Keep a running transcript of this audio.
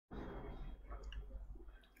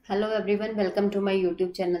Hello everyone, welcome to my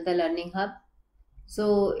YouTube channel The Learning Hub.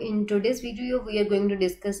 So in today's video we are going to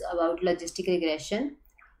discuss about logistic regression,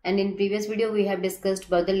 and in previous video we have discussed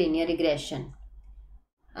about the linear regression.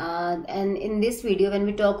 And in this video when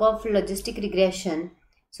we talk of logistic regression,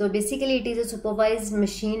 so basically it is a supervised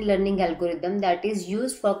machine learning algorithm that is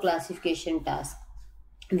used for classification tasks,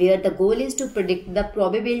 where the goal is to predict the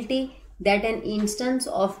probability that an instance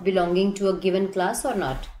of belonging to a given class or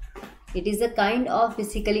not. It is a kind of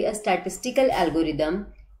basically a statistical algorithm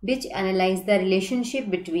which analyzes the relationship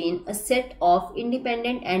between a set of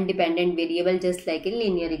independent and dependent variables, just like in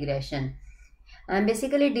linear regression, and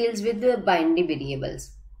basically deals with the binary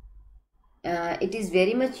variables. It is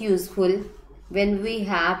very much useful when we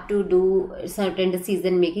have to do certain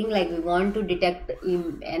decision making, like we want to detect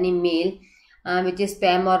an email which is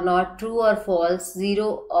spam or not, true or false,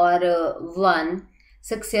 0 or 1,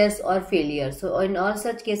 success or failure. So in all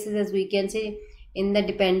such cases, as we can say, in the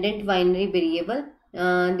dependent binary variable,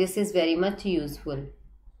 this is very much useful.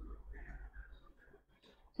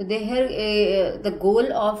 So the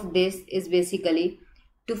goal of this is basically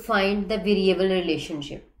to find the variable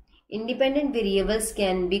relationship. Independent variables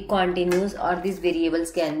can be continuous or these variables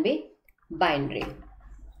can be binary.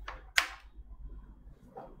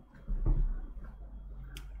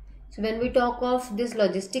 So when we talk of this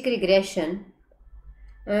logistic regression,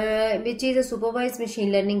 which is a supervised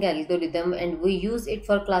machine learning algorithm, and we use it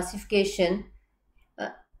for classification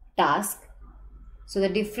task. So the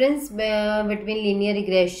difference between linear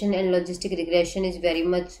regression and logistic regression is very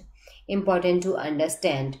much important to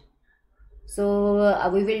understand. So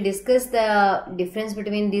we will discuss the difference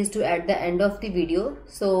between these two at the end of the video.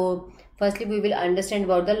 So firstly we will understand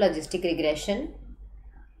about the logistic regression.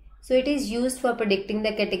 So it is used for predicting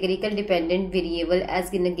the categorical dependent variable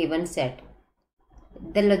as in a given set.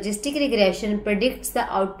 The logistic regression predicts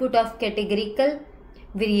the output of categorical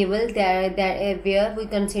variable where we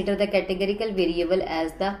consider the categorical variable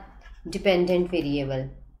as the dependent variable.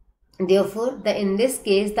 Therefore, in this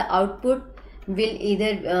case, the output will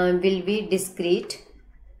either will be discrete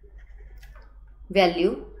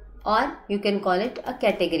value, or you can call it a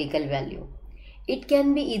categorical value. It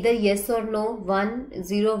can be either yes or no, 1,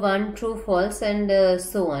 0, 1, true, false, and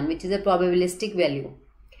so on, which is a probabilistic value.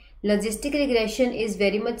 Logistic regression is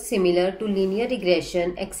very much similar to linear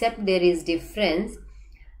regression, except there is difference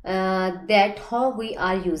that how we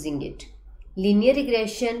are using it. Linear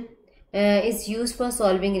regression is used for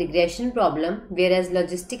solving regression problem, whereas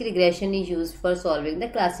logistic regression is used for solving the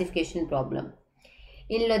classification problem.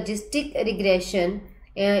 In logistic regression,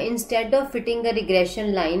 instead of fitting a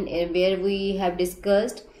regression line, where we have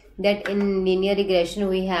discussed that in linear regression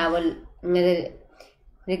we have a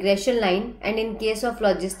regression line, and in case of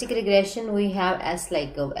logistic regression we have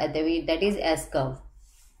S-like curve, that is S curve.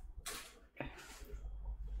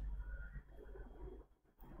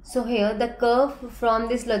 So here the curve from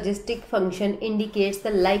this logistic function indicates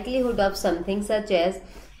the likelihood of something, such as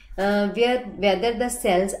whether the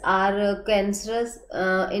cells are cancerous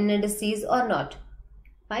in a disease or not.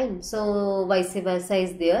 Fine. So vice versa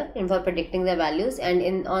is there in for predicting the values,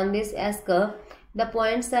 and on this S curve the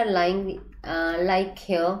points are lying like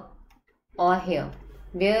here or here,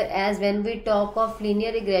 whereas when we talk of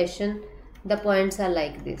linear regression the points are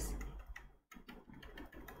like this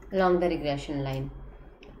along the regression line.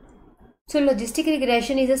 So logistic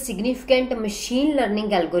regression is a significant machine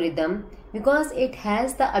learning algorithm because it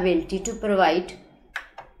has the ability to provide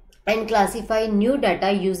and classify new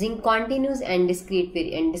data using continuous and discrete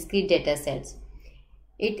data sets.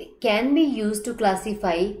 It can be used to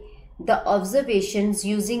classify the observations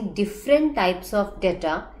using different types of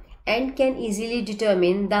data and can easily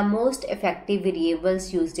determine the most effective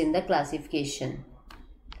variables used in the classification.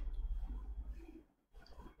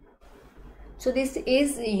 So this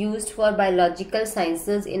is used for biological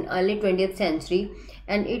sciences in early 20th century,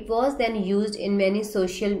 and it was then used in many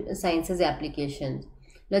social sciences applications.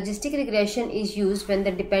 Logistic regression is used when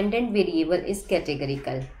the dependent variable is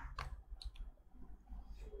categorical.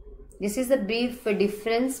 This is a brief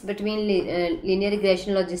difference between linear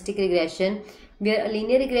regression and logistic regression, where a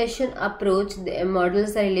linear regression approach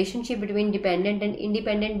models the relationship between dependent and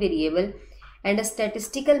independent variable, and a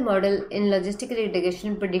statistical model in logistic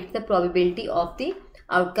regression predicts the probability of the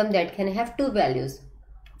outcome that can have two values.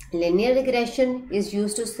 Linear regression is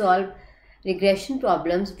used to solve regression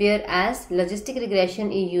problems, whereas logistic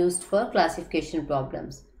regression is used for classification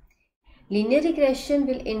problems. Linear regression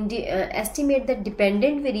will estimate the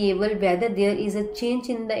dependent variable whether there is a change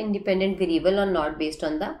in the independent variable or not based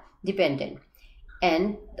on the dependent.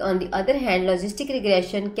 And on the other hand, logistic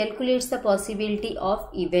regression calculates the possibility of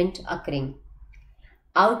event occurring.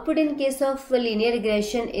 Output in case of linear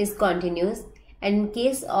regression is continuous, and in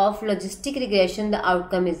case of logistic regression the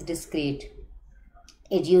outcome is discrete.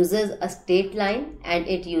 It uses a straight line, and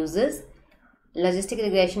logistic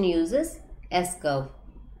regression uses S-curve.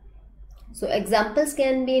 So examples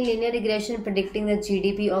can be in linear regression predicting the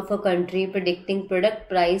GDP of a country, predicting product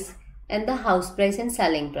price and the house price and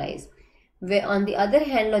selling price. Where on the other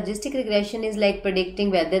hand, logistic regression is like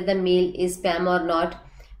predicting whether the mail is spam or not,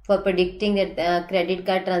 for predicting that the credit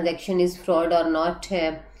card transaction is fraud or not,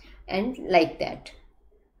 and like that.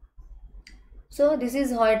 So this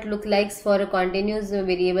is how it looks like for a continuous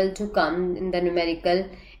variable to come in the numerical.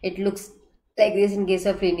 It looks like this in case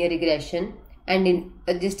of linear regression, and in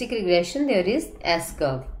logistic regression there is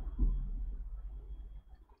S-curve.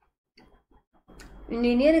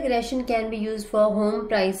 Linear regression can be used for home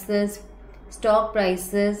prices, stock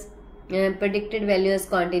prices, predicted value as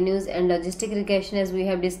continuous, and logistic regression as we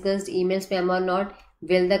have discussed, email spam or not,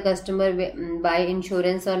 will the customer buy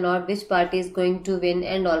insurance or not, which party is going to win,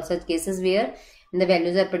 and all such cases where the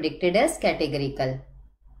values are predicted as categorical.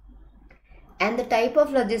 And the type of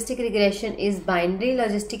logistic regression is binary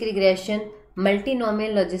logistic regression,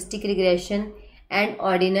 multinomial logistic regression, and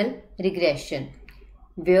ordinal regression,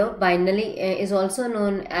 where binary is also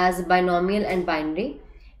known as binomial and binary,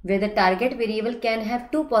 where the target variable can have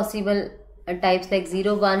two possible types like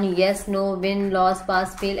 0, 1, yes, no, win, loss,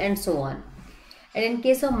 pass, fail, and so on. And in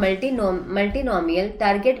case of multinomial,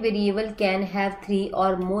 target variable can have 3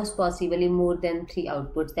 or most possibly more than 3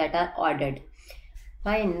 outputs that are ordered.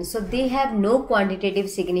 Fine. So they have no quantitative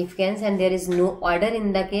significance and there is no order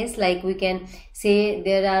in the case. Like we can say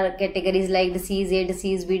there are categories like disease A,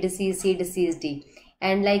 disease B, disease C, disease D.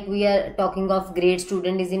 And like we are talking of grade,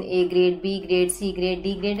 student is in A grade, B grade, C grade,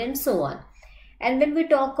 D grade, and so on. And when we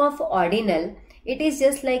talk of ordinal, it is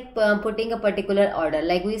just like putting a particular order.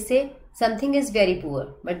 Like we say something is very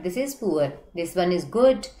poor, but this is poor, this one is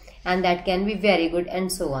good, and that can be very good,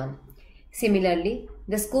 and so on. Similarly,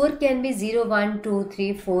 the score can be 0, 1, 2,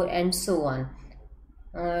 3, 4, and so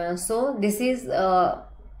on. So this is how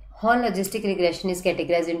logistic regression is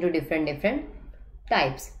categorized into different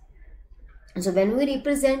types. So when we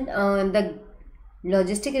represent the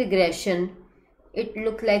logistic regression, it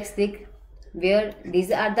looks like this, where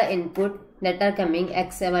these are the input that are coming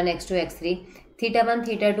x1, x2, x3, theta 1,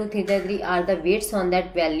 theta 2, theta 3 are the weights on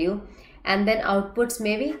that value, and then outputs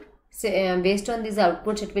may be based on these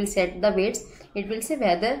outputs it will set the weights. It will say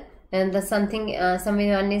whether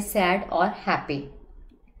someone is sad or happy.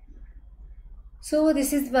 So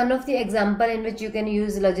this is one of the example in which you can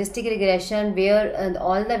use logistic regression, where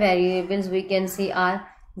all the variables we can see are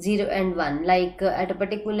 0 and 1, like at a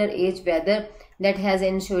particular age whether that has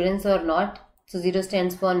insurance or not. So 0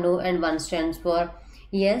 stands for no and 1 stands for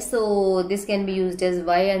yes. So this can be used as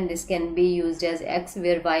y and this can be used as x,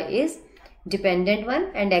 where y is dependent one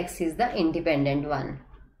and x is the independent one.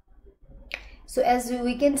 So as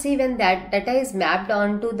we can see, when that data is mapped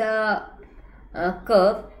onto the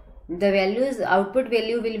curve, the values, output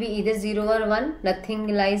value will be either 0 or 1, nothing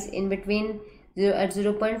lies in between 0 at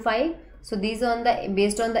 0.5. so these on the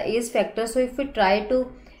based on the age factor. So if we try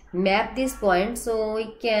to map these points, so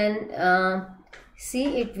we can see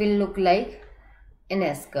it will look like an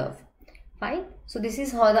S-curve. Fine. So this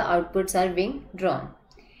is how the outputs are being drawn.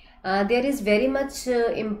 There is very much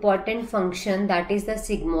important function, that is the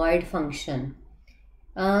sigmoid function.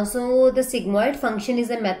 So the sigmoid function is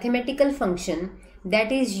a mathematical function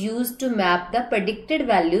that is used to map the predicted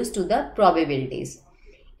values to the probabilities.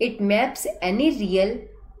 It maps any real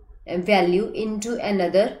value into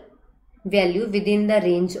another value within the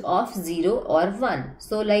range of 0 or 1.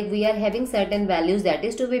 So like we are having certain values that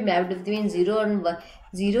is to be mapped between 0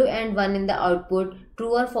 and 1 in the output,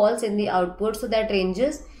 true or false in the output. So that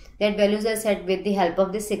values are set with the help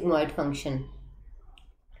of the sigmoid function.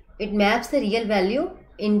 It maps the real value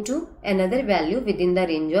into another value within the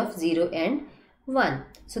range of 0 and 1.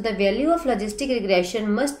 So the value of logistic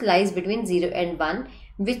regression must lies between 0 and 1,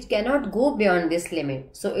 which cannot go beyond this limit.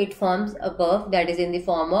 So it forms a curve that is in the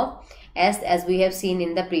form of S, as we have seen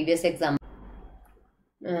in the previous example,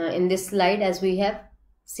 in this slide as we have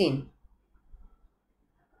seen.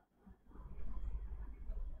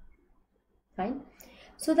 Fine.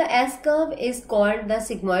 So the S curve is called the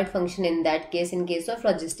sigmoid function in that case, in case of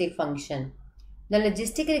logistic function. The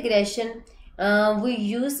logistic regression, we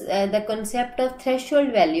use the concept of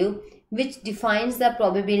threshold value, which defines the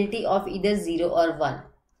probability of either 0 or 1.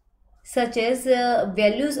 Such as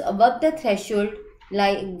values above the threshold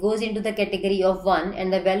goes into the category of 1,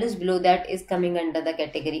 and the values below that is coming under the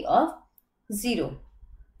category of 0.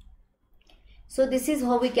 So this is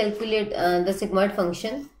how we calculate the sigmoid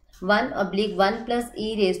function. 1/1 plus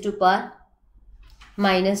e raised to power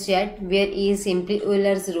minus z, where e is simply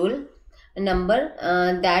Euler's rule number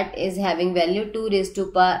that is having value 2 raised to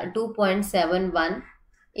power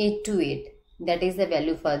 2.71828. That is the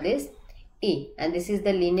value for this e, and this is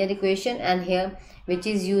the linear equation, and here which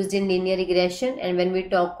is used in linear regression. And when we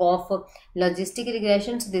talk of logistic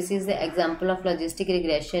regression, so this is the example of logistic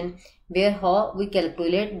regression, where how we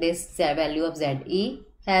calculate this value of z. E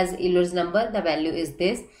has Euler's number, the value is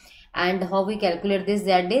this, and how we calculate this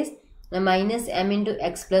z is minus m into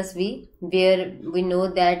x plus v, where we know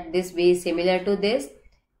that this v is similar to this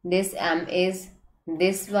m is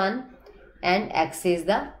this one, and x is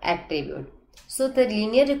the attribute. So the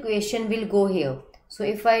linear equation will go here. So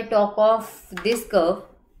if I talk of this curve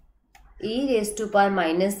e raised to power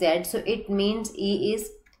minus z, so it means e is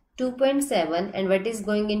 2.7, and what is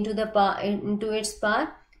going into the power, into its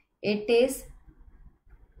power, it is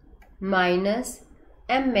minus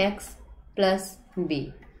mx plus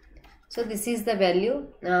b. So this is the value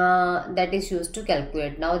that is used to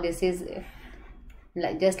calculate. Now this is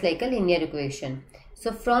just like a linear equation.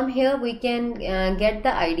 So from here we can get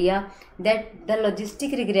the idea that the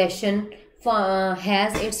logistic regression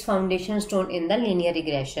has its foundation stone in the linear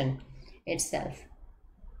regression itself.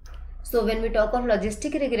 So when we talk of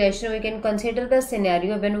logistic regression, we can consider the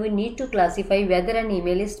scenario when we need to classify whether an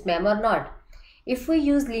email is spam or not. If we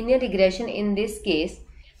use linear regression in this case,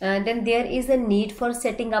 then there is a need for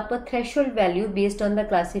setting up a threshold value based on the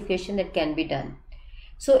classification that can be done.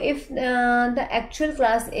 So if the actual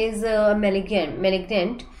class is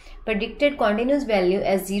malignant, predicted continuous value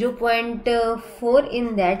as 0.4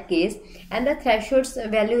 in that case, and the threshold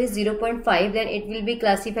value is 0.5, then it will be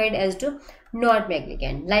classified as to not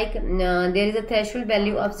malignant. Like there is a threshold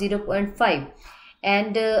value of 0.5,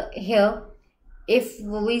 and here if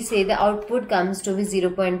we say the output comes to be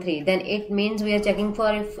 0.3, then it means we are checking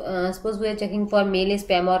for, if suppose we are checking for mail is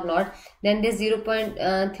spam or not, then this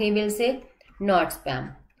 0.3 will say not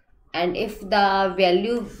spam. And if the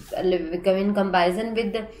value in comparison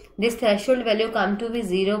with this threshold value come to be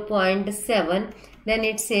 0.7, then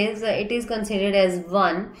it says it is considered as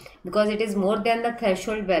 1, because it is more than the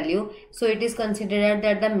threshold value, so it is considered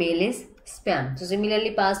that the mail is spam. So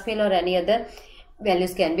similarly pass fail or any other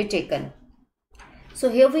values can be taken. So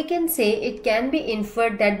here we can say it can be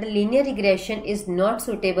inferred that the linear regression is not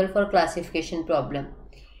suitable for classification problem.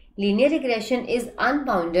 Linear regression is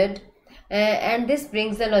unbounded, and this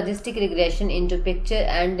brings the logistic regression into picture,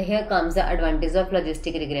 and here comes the advantage of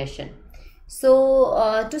logistic regression.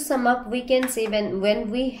 So to sum up, we can say when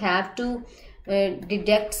we have to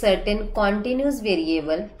detect certain continuous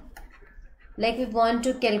variable, like we want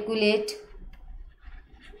to calculate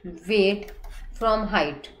weight from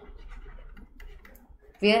height,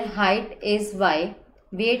 where height is y,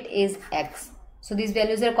 weight is x. So these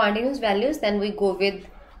values are continuous values, then we go with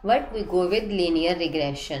what? We go with linear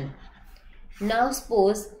regression. Now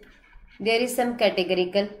suppose there is some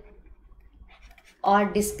categorical or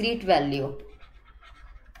discrete value.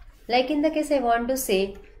 Like in the case I want to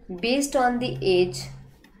say, based on the age,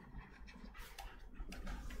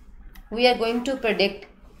 we are going to predict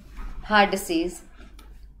heart disease.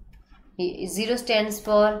 0 stands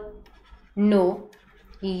for no,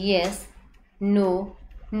 yes, no,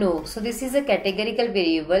 no. So this is a categorical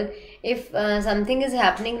variable. If something is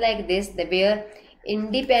happening like this, where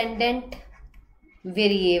independent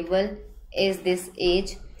variable is this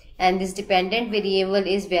age, and this dependent variable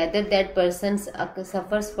is whether that person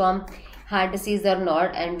suffers from heart disease or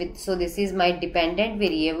not, and so this is my dependent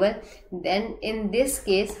variable, then in this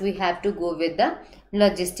case we have to go with the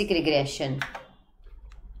logistic regression.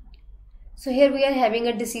 So here we are having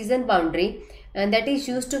a decision boundary, and that is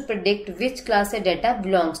used to predict which class a data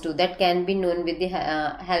belongs to. That can be known with the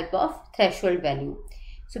help of threshold value.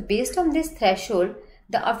 So based on this threshold,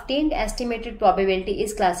 the obtained estimated probability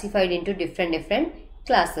is classified into different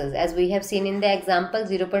classes. As we have seen in the example,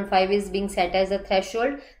 0.5 is being set as a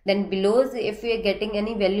threshold. Then below, if we are getting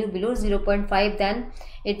any value below 0.5, then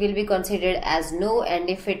it will be considered as no, and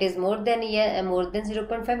if it is more than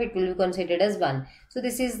 0.5, it will be considered as 1. So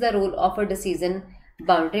this is the role of a decision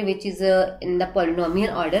boundary, which is in the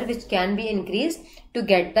polynomial order, which can be increased to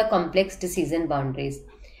get the complex decision boundaries.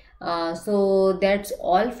 So that's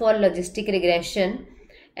all for logistic regression.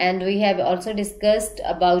 And we have also discussed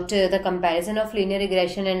about the comparison of linear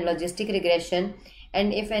regression and logistic regression.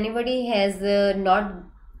 And if anybody has not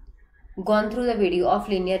gone through the video of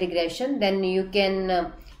linear regression, then you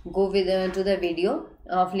can go with to the video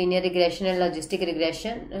of linear regression and logistic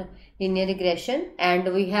regression, linear regression.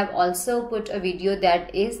 And we have also put a video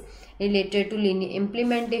that is related to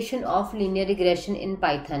implementation of linear regression in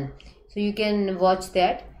Python. So you can watch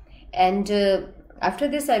that. And after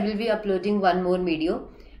this I will be uploading one more video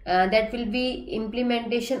that will be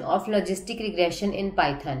implementation of logistic regression in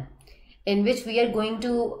Python, in which we are going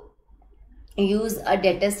to use a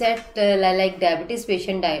data set like diabetes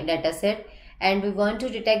patient data set, and we want to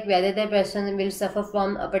detect whether the person will suffer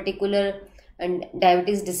from a particular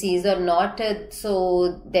diabetes disease or not.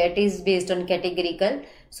 So that is based on categorical.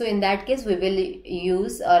 So in that case we will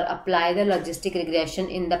use or apply the logistic regression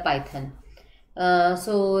in the Python.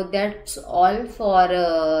 So that's all for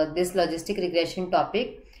this logistic regression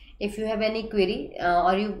topic. If you have any query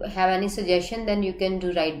or you have any suggestion, then you can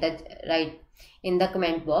do write in the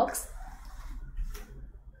comment box.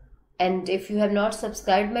 And if you have not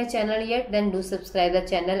subscribed my channel yet, then do subscribe the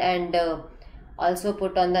channel, and also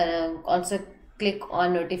click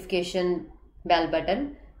on notification bell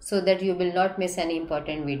button so that you will not miss any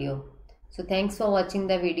important video. So thanks for watching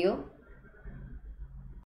the video.